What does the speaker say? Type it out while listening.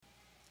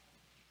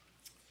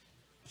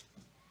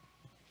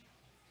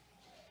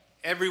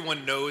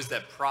Everyone knows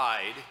that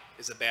pride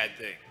is a bad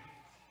thing.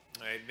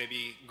 Right?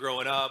 Maybe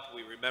growing up,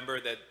 we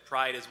remember that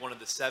pride is one of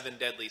the 7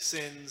 deadly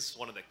sins,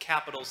 one of the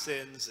capital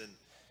sins, and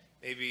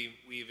maybe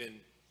we even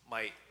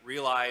might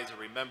realize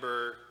or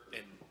remember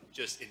and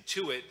just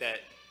intuit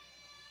that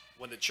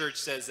when the church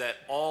says that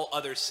all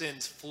other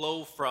sins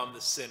flow from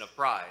the sin of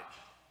pride.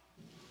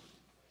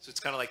 So it's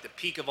kind of like the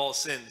peak of all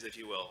sins, if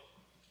you will.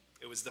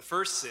 It was the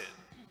first sin.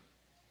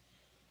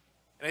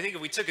 And I think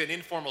if we took an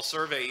informal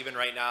survey even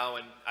right now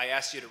and I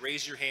asked you to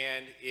raise your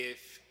hand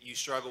if you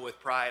struggle with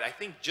pride, I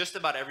think just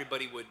about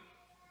everybody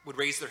would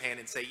raise their hand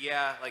and say,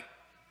 yeah,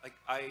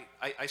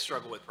 I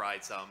struggle with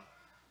pride some.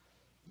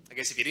 I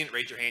guess if you didn't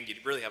raise your hand,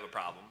 you'd really have a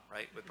problem,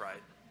 right, with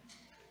pride.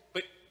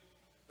 But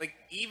like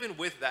even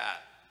with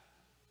that,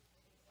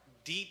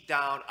 deep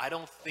down, I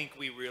don't think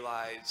we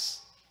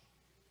realize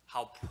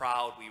how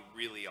proud we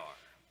really are.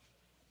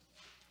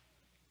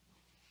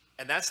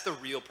 And that's the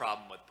real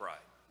problem with pride.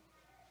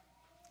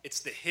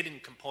 It's the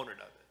hidden component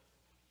of it.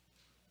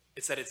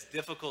 It's that it's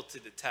difficult to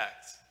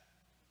detect.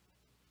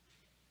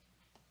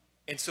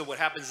 And so what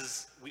happens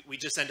is we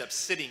just end up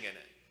sitting in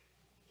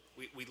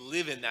it. We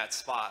live in that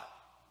spot.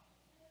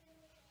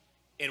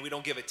 And we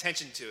don't give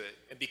attention to it.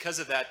 And because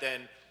of that,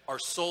 then our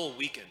soul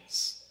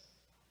weakens.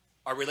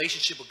 Our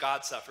relationship with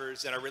God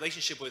suffers, and our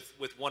relationship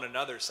with one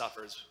another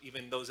suffers,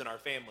 even those in our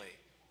family,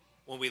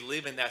 when we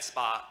live in that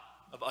spot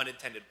of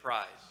unintended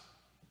pride,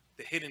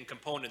 the hidden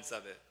components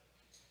of it.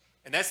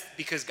 And that's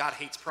because God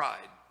hates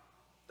pride.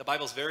 The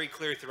Bible's very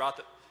clear throughout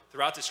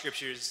the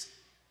scriptures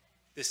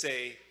to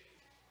say,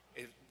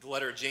 the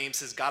letter of James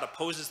says, God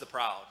opposes the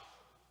proud.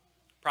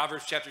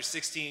 Proverbs chapter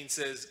 16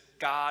 says,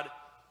 God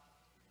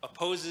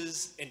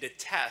opposes and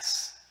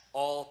detests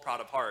all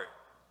proud of heart.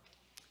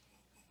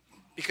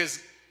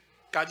 Because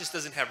God just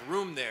doesn't have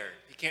room there.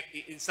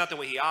 It's not the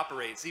way he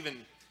operates. Even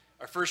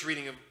our first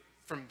reading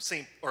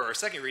our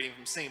second reading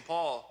from St.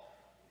 Paul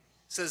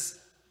says,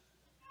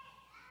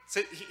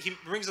 he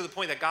brings to the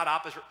point that God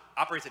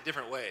operates a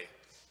different way. It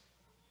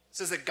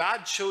says that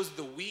God chose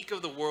the weak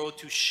of the world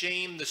to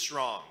shame the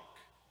strong.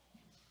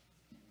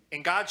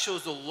 And God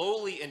chose the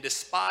lowly and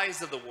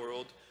despised of the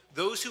world,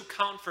 those who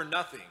count for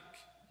nothing,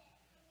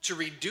 to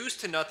reduce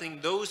to nothing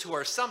those who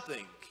are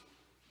something.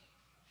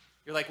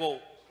 You're like, well,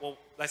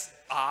 that's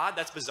odd,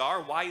 that's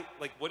bizarre. Why,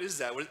 what is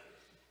that?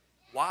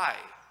 Why?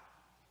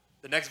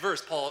 The next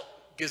verse, Paul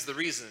gives the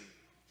reason.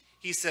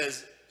 He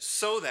says,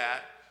 so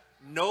that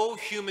no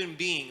human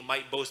being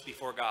might boast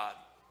before God.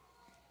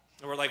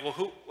 And we're like, well,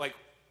 who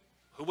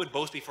would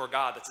boast before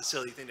God? That's a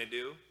silly thing to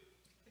do.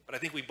 But I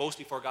think we boast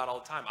before God all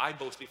the time. I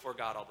boast before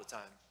God all the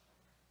time.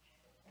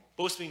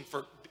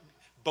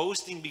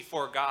 Boasting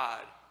before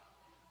God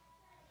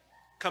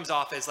comes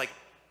off as like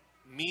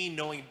me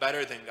knowing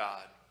better than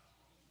God.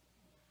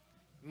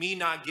 Me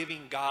not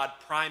giving God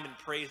prime and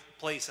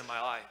place in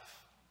my life.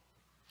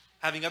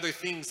 Having other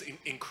things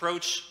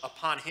encroach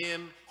upon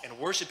him and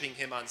worshiping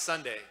him on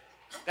Sunday.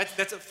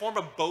 That's a form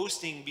of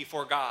boasting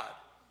before God.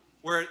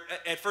 Where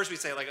at first we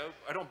say, oh,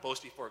 I don't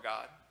boast before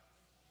God.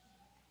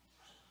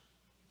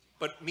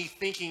 But me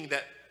thinking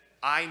that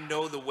I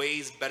know the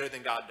ways better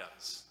than God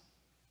does.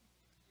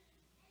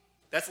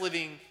 That's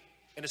living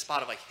in a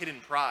spot of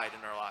hidden pride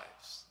in our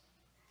lives.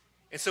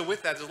 And so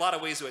with that, there's a lot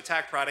of ways to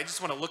attack pride. I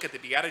just want to look at the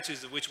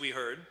Beatitudes of which we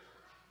heard.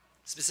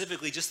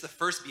 Specifically, just the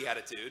first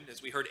Beatitude,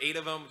 as we heard 8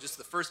 of them, just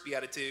the first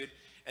Beatitude.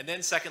 And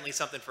then secondly,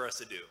 something for us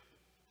to do.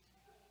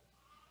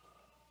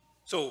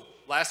 So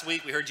last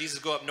week, we heard Jesus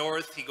go up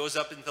north. He goes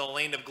up into the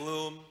land of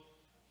gloom.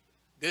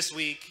 This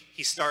week,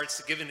 he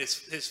starts giving his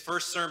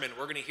first sermon.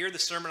 We're going to hear the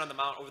Sermon on the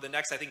Mount over the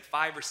next,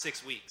 5 or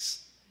 6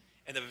 weeks.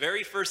 And the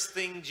very first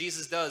thing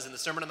Jesus does in the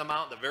Sermon on the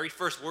Mount, the very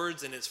first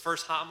words in his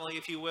first homily,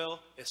 if you will,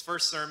 his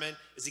first sermon,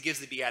 is he gives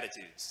the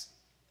Beatitudes.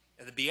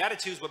 And the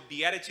Beatitudes, what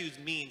Beatitudes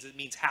means, it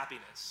means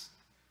happiness.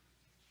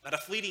 Not a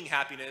fleeting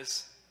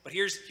happiness, but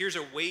here's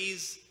a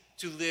ways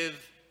to live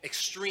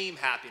extreme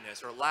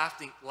happiness or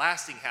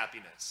lasting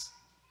happiness.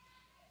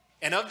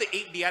 And of the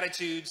 8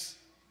 Beatitudes,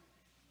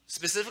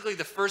 specifically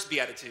the first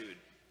Beatitude,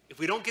 if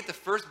we don't get the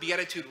first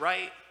Beatitude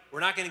right, we're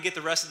not going to get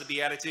the rest of the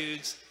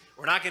Beatitudes.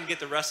 We're not going to get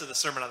the rest of the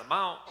Sermon on the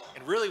Mount.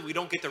 And really, we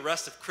don't get the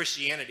rest of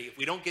Christianity if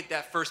we don't get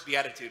that first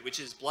Beatitude, which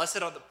is,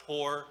 blessed are the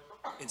poor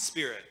in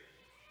spirit,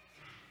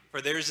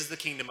 for theirs is the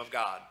kingdom of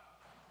God.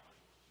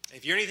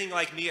 If you're anything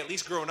like me, at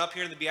least growing up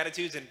here in the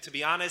Beatitudes, and to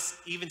be honest,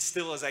 even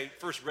still as I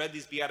first read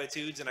these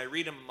Beatitudes and I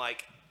read them,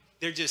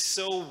 they're just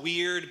so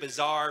weird,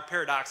 bizarre,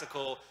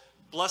 paradoxical.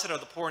 Blessed are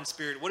the poor in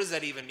spirit. What does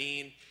that even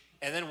mean?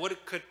 And then what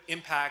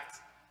impact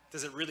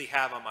does it really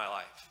have on my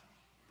life?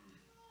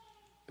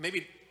 And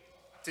maybe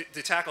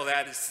to tackle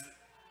that is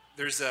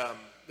there's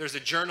a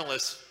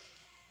journalist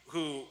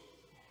who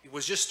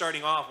was just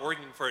starting off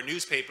working for a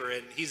newspaper,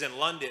 and he's in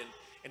London,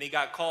 and he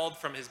got called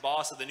from his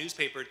boss of the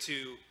newspaper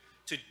to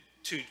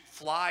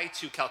fly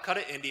to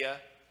Calcutta, India,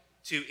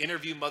 to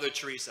interview Mother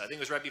Teresa. I think it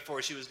was right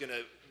before she was going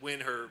to win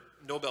her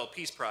Nobel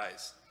Peace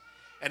Prize.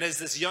 And as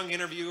this young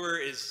interviewer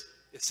is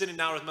sitting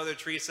down with Mother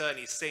Teresa, and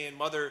he's saying,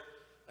 Mother,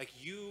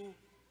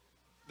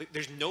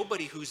 there's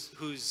nobody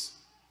who's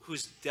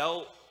who's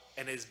dealt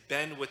and has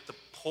been with the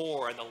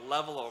poor and the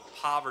level of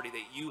poverty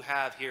that you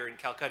have here in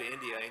Calcutta,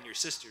 India, and your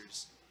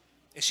sisters.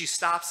 And she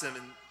stops him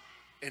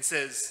and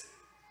says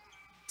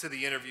to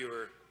the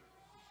interviewer,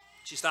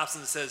 she stops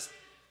him and says,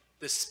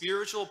 the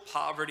spiritual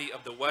poverty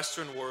of the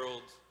Western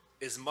world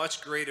is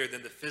much greater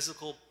than the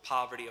physical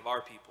poverty of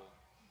our people.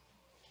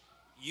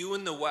 You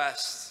in the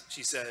West,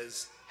 she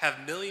says,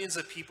 have millions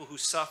of people who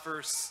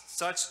suffer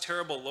such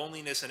terrible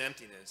loneliness and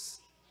emptiness.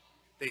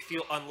 They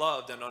feel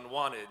unloved and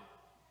unwanted.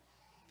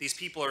 These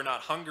people are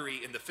not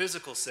hungry in the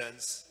physical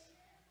sense,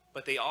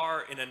 but they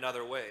are in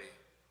another way.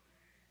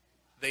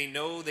 They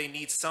know they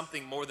need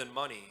something more than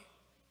money,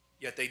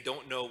 yet they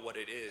don't know what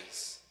it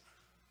is.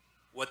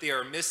 What they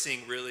are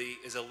missing really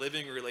is a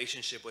living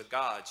relationship with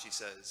God, she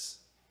says.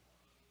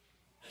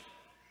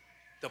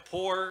 The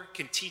poor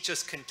can teach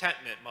us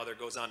contentment, Mother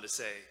goes on to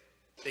say.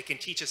 They can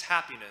teach us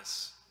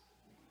happiness.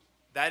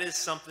 That is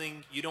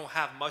something you don't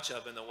have much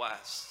of in the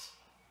West.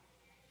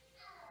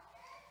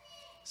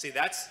 See,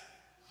 that's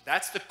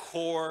the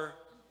core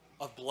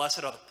of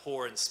blessed are the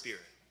poor in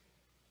spirit.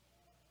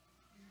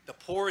 The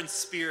poor in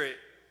spirit,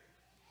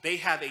 they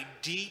have a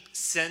deep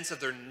sense of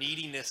their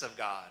neediness of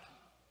God.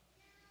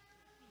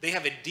 They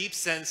have a deep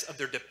sense of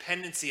their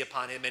dependency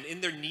upon him. And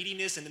in their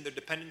neediness and in their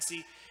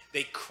dependency,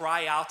 they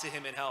cry out to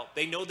him in help.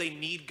 They know they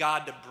need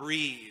God to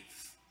breathe.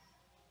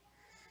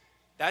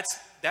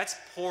 That's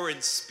poor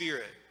in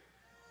spirit.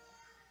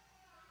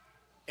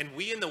 And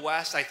we in the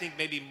West, I think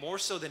maybe more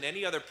so than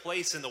any other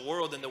place in the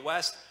world, in the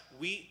West,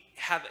 we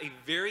have a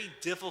very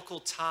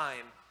difficult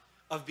time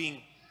of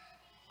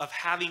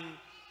having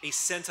a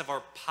sense of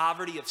our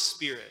poverty of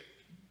spirit,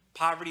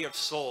 poverty of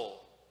soul,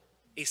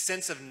 a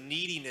sense of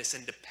neediness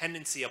and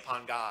dependency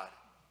upon God.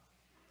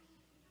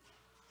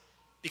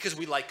 Because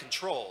we like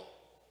control.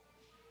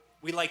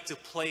 We like to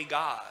play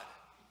God.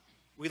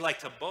 We like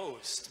to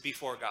boast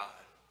before God.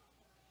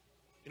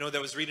 You know, I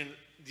was reading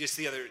just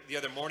the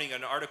other morning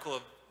an article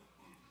of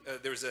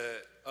there's a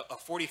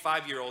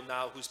 45-year-old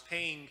now he's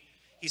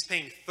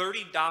paying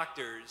 30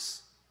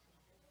 doctors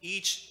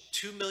each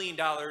 $2 million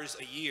a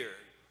year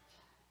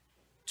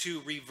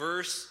to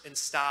reverse and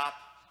stop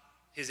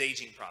his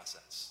aging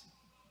process.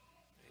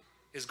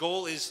 His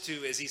goal is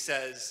to, as he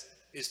says,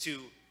 is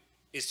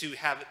to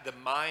have the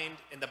mind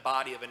and the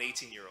body of an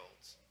 18-year-old.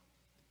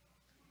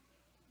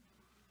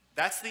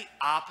 That's the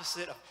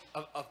opposite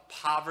of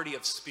poverty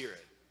of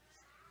spirit.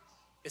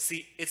 It's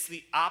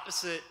the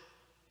opposite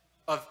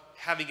of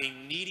having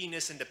a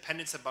neediness and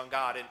dependence upon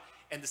God.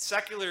 And the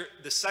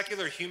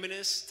secular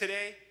humanists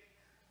today,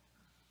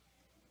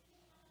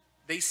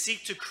 they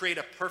seek to create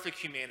a perfect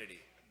humanity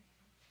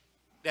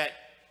that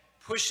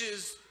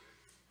pushes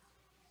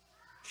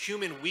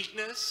human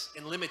weakness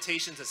and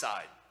limitations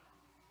aside.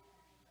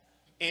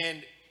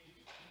 And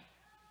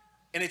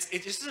it's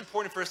just as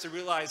important for us to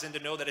realize and to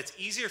know that it's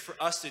easier for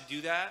us to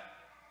do that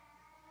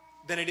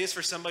than it is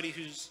for somebody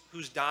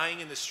who's dying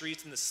in the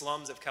streets and the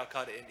slums of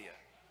Calcutta, India.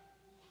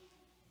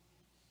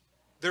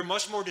 They're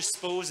much more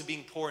disposed to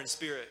being poor in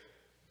spirit,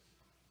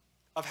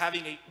 of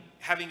having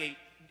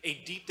a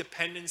deep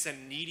dependence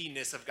and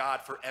neediness of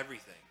God for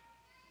everything.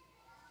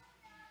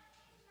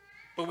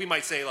 But we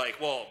might say, like,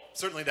 well,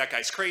 certainly that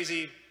guy's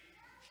crazy.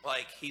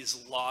 Like,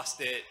 he's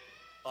lost it.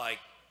 Like,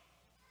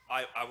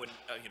 I would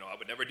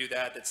never do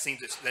that.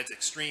 That's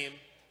extreme.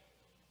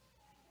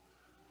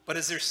 But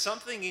is there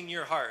something in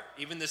your heart,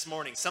 even this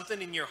morning,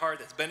 something in your heart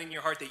that's been in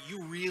your heart that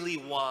you really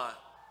want,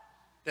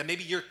 that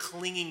maybe you're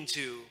clinging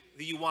to,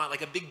 that you want,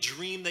 like a big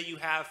dream that you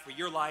have for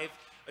your life,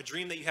 a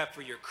dream that you have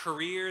for your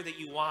career that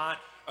you want,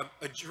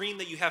 a dream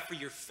that you have for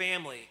your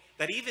family,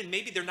 that even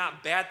maybe they're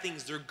not bad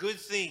things, they're good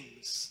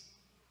things.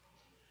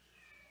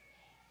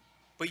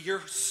 But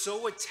you're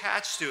so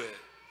attached to it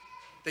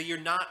that you're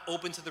not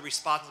open to the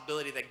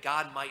responsibility that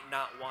God might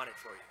not want it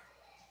for you.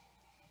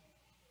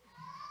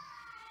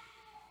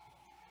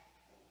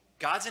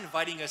 God's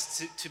inviting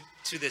us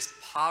to this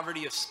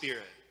poverty of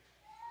spirit,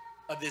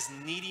 of this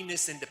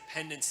neediness and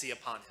dependency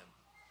upon him.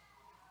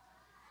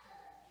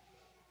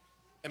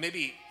 And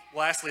maybe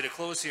lastly, to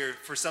close here,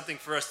 for something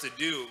for us to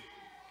do,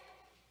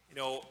 you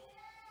know,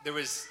 it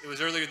was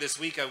earlier this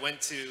week I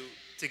went to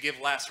give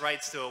last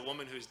rites to a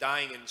woman who's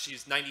dying, and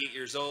she's 98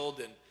 years old,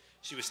 and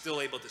she was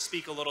still able to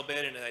speak a little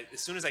bit. And as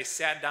soon as I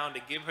sat down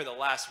to give her the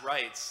last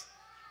rites,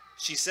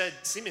 she said,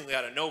 seemingly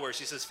out of nowhere,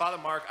 she says, "Father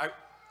Mark,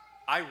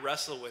 I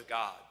wrestle with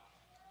God.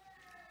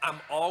 I'm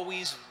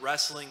always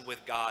wrestling with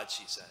God,"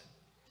 she said.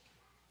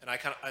 And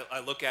I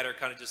look at her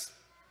kind of just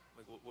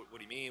like, what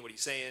do you mean? What are you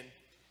saying? And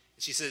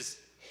she says,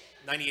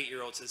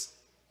 98-year-old says,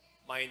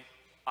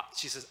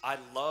 she says, "I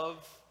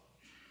love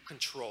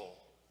control.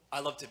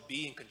 I love to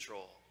be in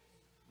control.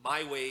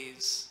 My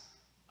ways,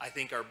 I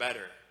think, are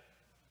better."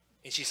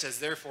 And she says,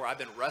 "Therefore, I've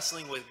been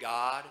wrestling with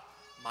God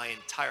my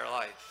entire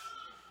life."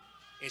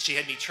 And she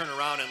had me turn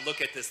around and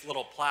look at this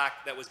little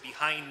plaque that was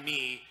behind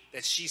me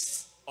that she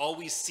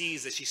always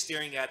sees that she's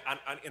staring at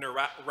in a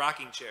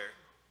rocking chair.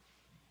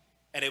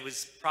 And it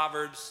was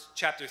Proverbs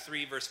chapter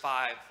 3, verse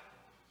 5,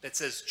 that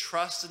says,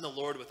 "Trust in the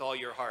Lord with all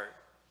your heart."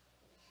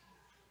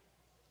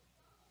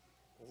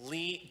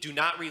 Do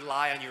not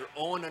rely on your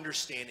own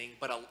understanding,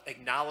 but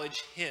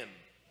acknowledge him.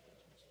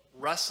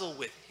 Wrestle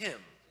with him.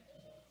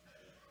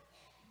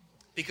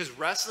 Because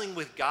wrestling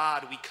with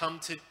God, we come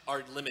to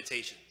our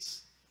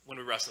limitations when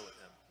we wrestle with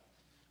him.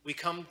 We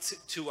come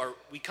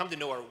to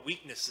know our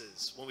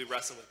weaknesses when we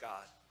wrestle with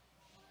God.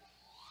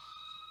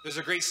 There's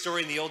a great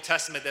story in the Old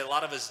Testament that a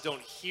lot of us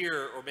don't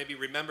hear or maybe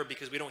remember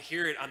because we don't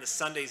hear it on the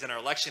Sundays in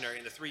our lectionary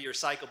in the 3-year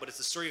cycle, but it's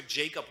the story of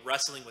Jacob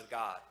wrestling with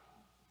God.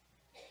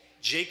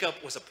 Jacob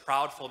was a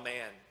proudful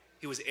man.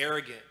 He was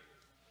arrogant.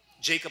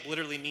 Jacob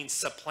literally means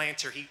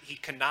supplanter. He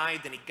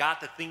connived and he got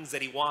the things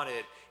that he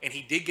wanted, and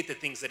he did get the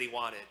things that he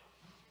wanted.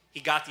 He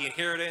got the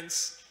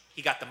inheritance,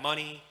 he got the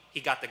money, he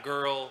got the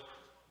girl,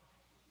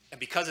 and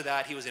because of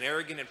that, he was an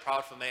arrogant and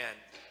proudful man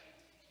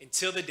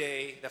until the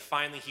day that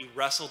finally he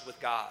wrestled with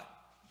God.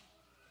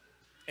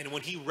 And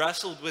when he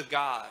wrestled with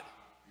God,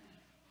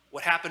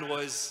 what happened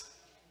was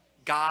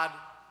God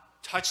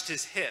touched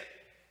his hip,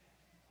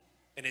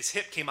 and his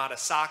hip came out of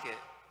socket.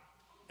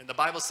 And the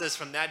Bible says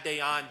from that day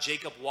on,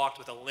 Jacob walked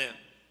with a limp.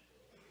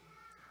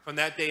 From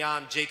that day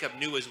on, Jacob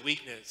knew his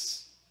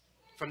weakness.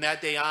 From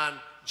that day on,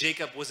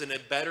 Jacob was in a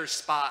better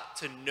spot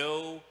to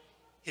know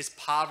his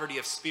poverty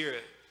of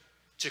spirit,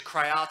 to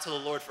cry out to the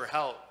Lord for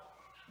help.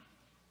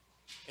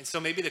 And so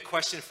maybe the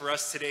question for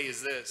us today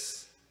is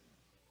this: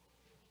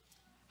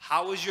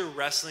 how is your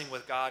wrestling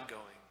with God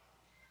going?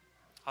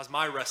 How's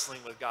my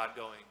wrestling with God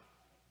going?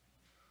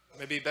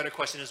 Maybe a better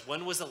question is,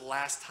 when was the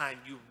last time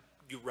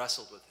you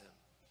wrestled with him?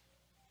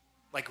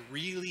 Like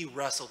really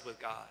wrestled with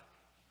God?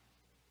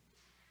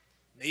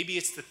 Maybe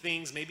it's the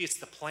things, maybe it's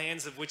the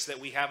plans of which that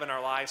we have in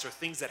our lives, or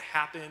things that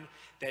happen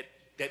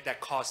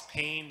that cause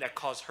pain, that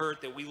cause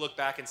hurt, that we look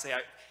back and say,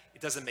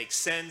 it doesn't make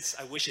sense.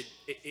 I wish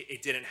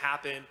it didn't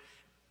happen.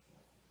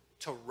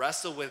 To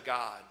wrestle with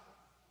God.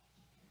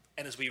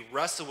 And as we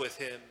wrestle with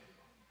him,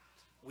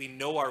 we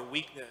know our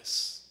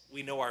weakness.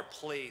 We know our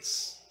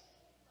place.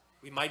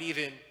 We might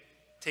even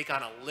take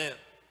on a limp.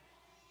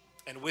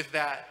 And with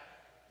that,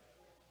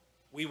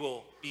 we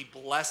will be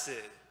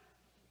blessed.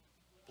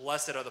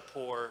 Blessed are the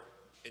poor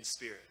in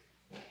spirit.